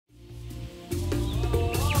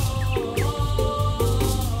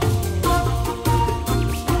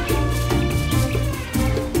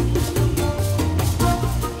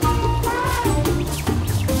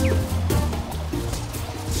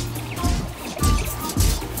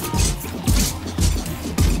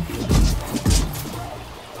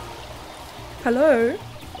Hello?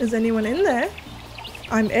 Is anyone in there?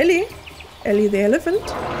 I'm Ellie. Ellie the elephant.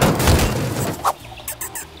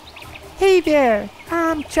 Hey there,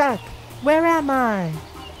 I'm Chuck. Where am I?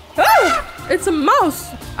 Oh! It's a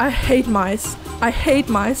mouse! I hate mice. I hate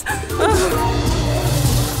mice.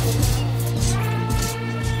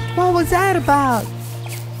 What was that about?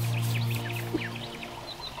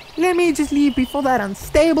 Let me just leave before that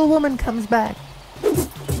unstable woman comes back.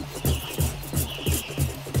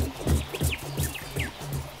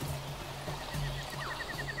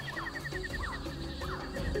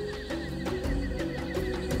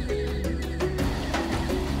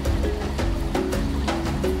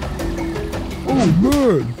 Oh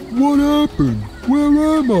man, what happened?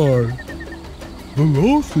 Where am I? The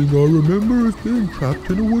last thing I remember is being trapped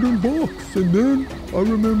in a wooden box, and then I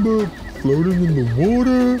remember floating in the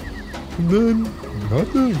water, and then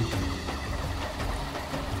nothing.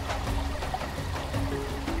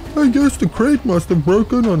 I guess the crate must have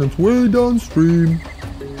broken on its way downstream.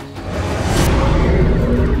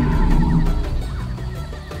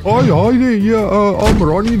 Hi there, yeah, I'm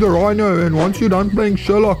Ronnie the Rhino, and once you're done playing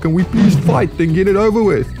Sherlock and we please fight, then get it over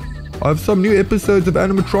with. I have some new episodes of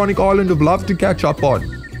Animatronic Island of Love to catch up on.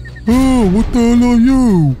 Oh, what the hell are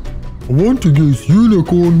you? I want to guess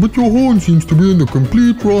unicorn, but your horn seems to be in the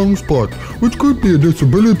complete wrong spot, which could be a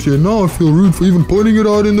disability, and now I feel rude for even pointing it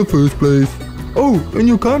out in the first place. Oh, and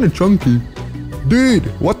you're kinda chunky. Dude,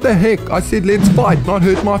 what the heck? I said let's fight, not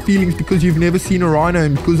hurt my feelings because you've never seen a rhino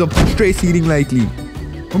and because I've been stress eating lately.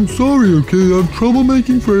 I'm sorry, okay? I have trouble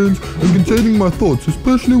making friends and containing my thoughts,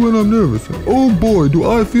 especially when I'm nervous. Oh boy, do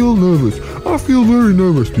I feel nervous. I feel very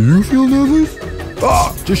nervous. Do you feel nervous?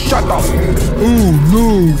 Ah, just shut up. Oh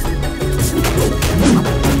no.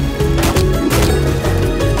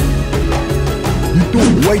 You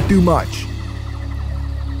talk way too much.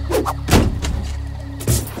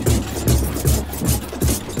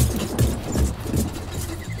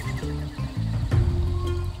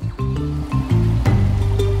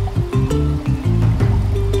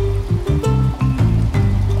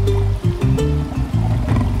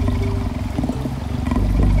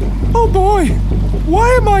 Oh boy, why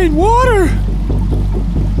am I in water?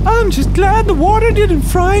 I'm just glad the water didn't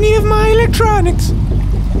fry any of my electronics.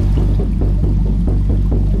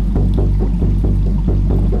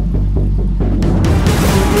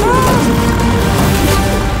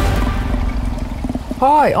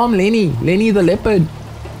 Hi, I'm Lenny the leopard.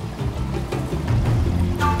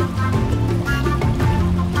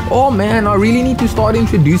 Oh man, I really need to start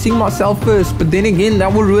introducing myself first, but then again,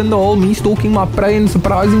 that will ruin the whole me stalking my prey and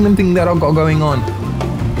surprising them thing that I've got going on.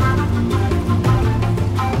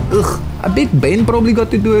 Ugh, I bet Ben probably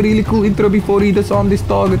got to do a really cool intro before he disarmed his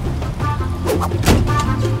target.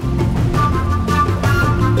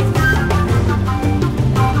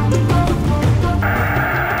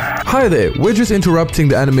 Hi there, we're just interrupting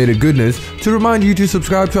the animated goodness to remind you to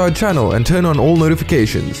subscribe to our channel and turn on all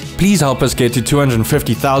notifications. Please help us get to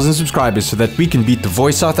 250,000 subscribers so that we can beat The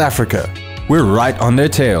Voice South Africa. We're right on their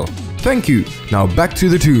tail. Thank you. Now back to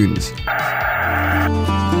the tunes.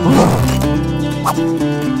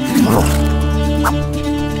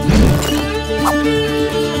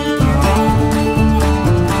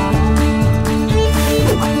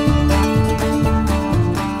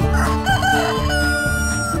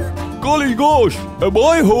 Golly gosh, am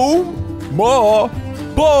I home? Ma?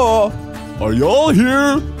 Pa? Are y'all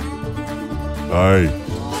here? Hey,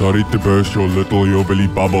 sorry to burst your little hillbilly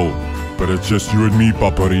bubble, but it's just you and me,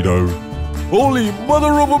 Paparito. Holy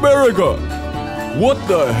Mother of America! What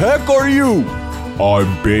the heck are you?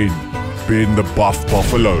 I'm Ben the Buff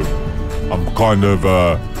Buffalo. I'm kind of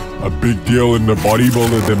a big deal in the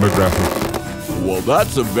bodybuilder demographic. Well,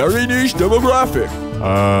 that's a very niche demographic.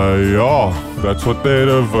 Yeah, that's what the head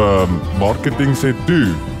of marketing said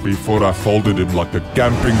too, before I folded him like a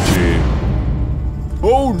camping chair.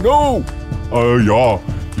 Oh no! Oh yeah,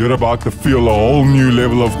 you're about to feel a whole new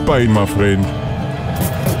level of pain, my friend.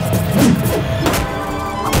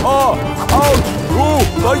 Ah! Ouch! Oh!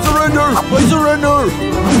 I surrender! I surrender!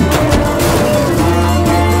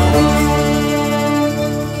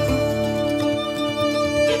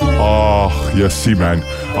 Ah, you see man,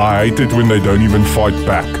 I hate it when they don't even fight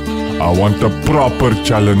back. I want a proper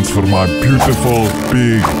challenge for my beautiful,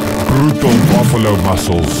 big, brutal buffalo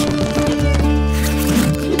muscles.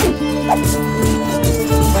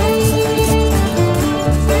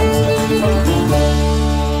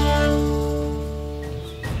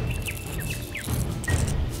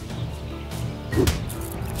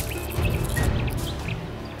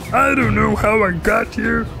 I don't know how I got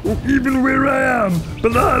here, or even where I am,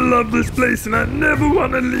 but I love this place and I never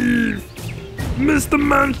want to leave. Mr.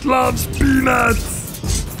 Munch loves peanuts.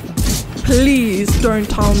 Please don't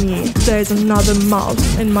tell me there's another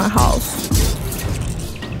mouse in my house.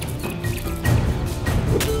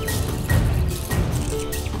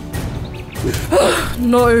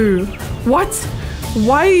 No. What?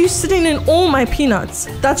 Why are you sitting in all my peanuts?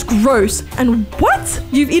 That's gross. And what?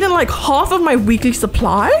 You've eaten like half of my weekly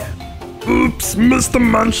supply? Oops, Mr.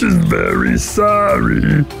 Munch is very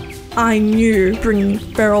sorry. I knew bringing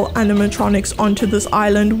feral animatronics onto this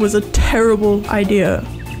island was a terrible idea.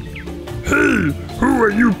 Hey, who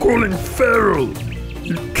are you calling feral?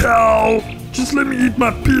 You cow! Just let me eat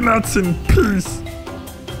my peanuts in peace.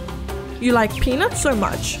 You like peanuts so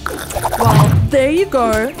much? Well, there you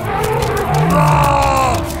go.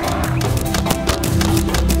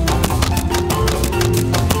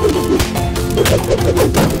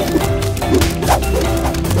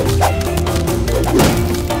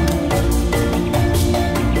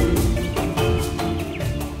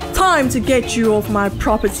 Time to get you off my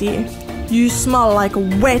property. You smell like a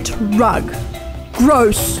wet rug.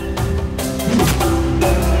 Gross.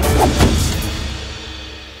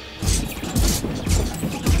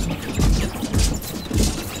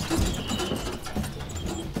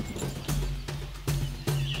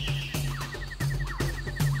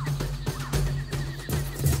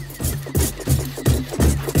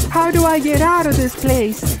 How do I get out of this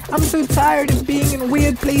place? I'm so tired of being in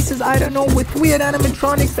weird places I don't know with weird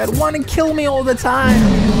animatronics that want to kill me all the time.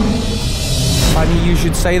 Funny you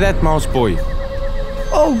should say that, mouse boy.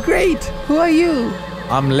 Oh great, who are you?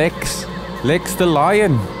 I'm Lex. Lex the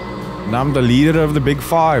Lion. And I'm the leader of the Big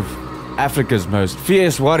Five. Africa's most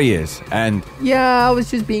fierce warriors. And Yeah, I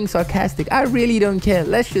was just being sarcastic. I really don't care.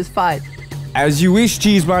 Let's just fight. as you wish,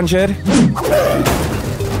 cheese muncher.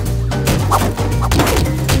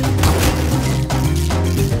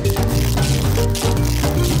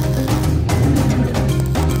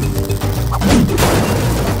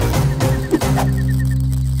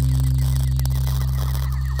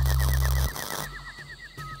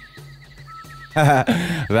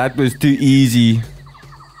 That was too easy.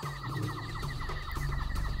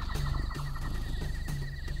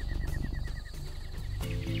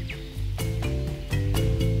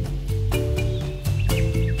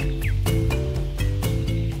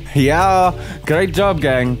 Yeah, great job,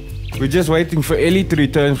 gang. We're just waiting for Ellie to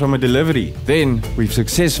return from a delivery. Then, we've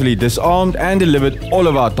successfully disarmed and delivered all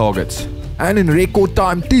of our targets. And in record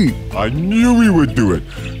time too. I knew we would do it,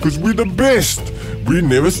 because we're the best. We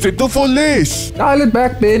never settle for less. Dial it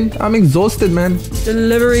back, Ben. I'm exhausted, man.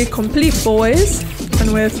 Delivery complete, boys.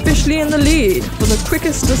 And we're officially in the lead for the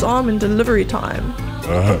quickest disarm and delivery time.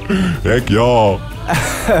 Heck yeah.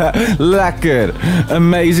 Lekker.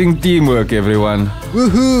 Amazing teamwork, everyone.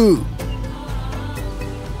 Woohoo!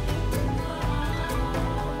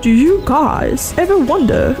 Do you guys ever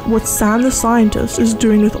wonder what Sam the Scientist is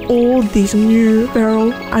doing with all these new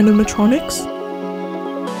feral animatronics?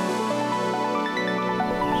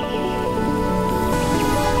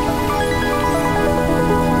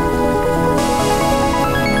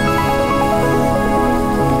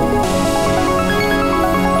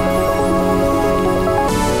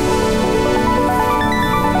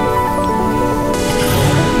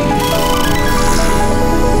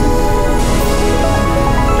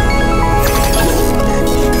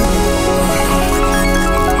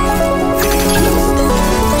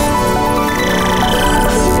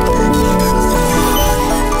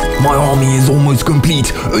 My army is almost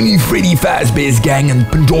complete. Only Freddy Fazbear's gang and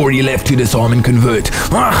Pandory left to disarm and convert.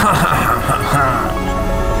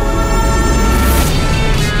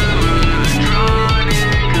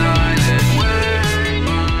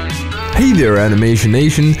 Hey there, Animation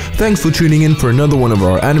Nation. Thanks for tuning in for another one of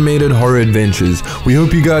our animated horror adventures. We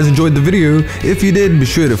hope you guys enjoyed the video. If you did, be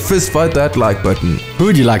sure to fist fight that like button. Who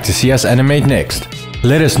would you like to see us animate next?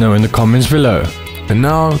 Let us know in the comments below. And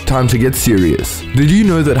now, time to get serious. Did you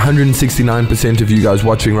know that 169% of you guys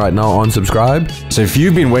watching right now aren't subscribed? So if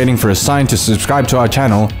you've been waiting for a sign to subscribe to our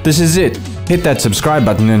channel, this is it. Hit that subscribe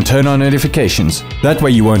button and turn on notifications. That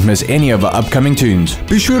way you won't miss any of our upcoming tunes.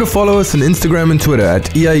 Be sure to follow us on Instagram and Twitter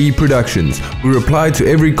at E.I.E Productions. We reply to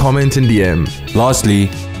every comment and DM. Lastly,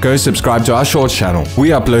 go subscribe to our shorts channel. We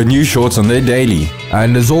upload new shorts on there daily.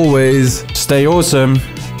 And as always, Stay awesome.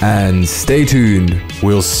 and stay tuned.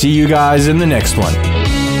 We'll see you guys in the next one.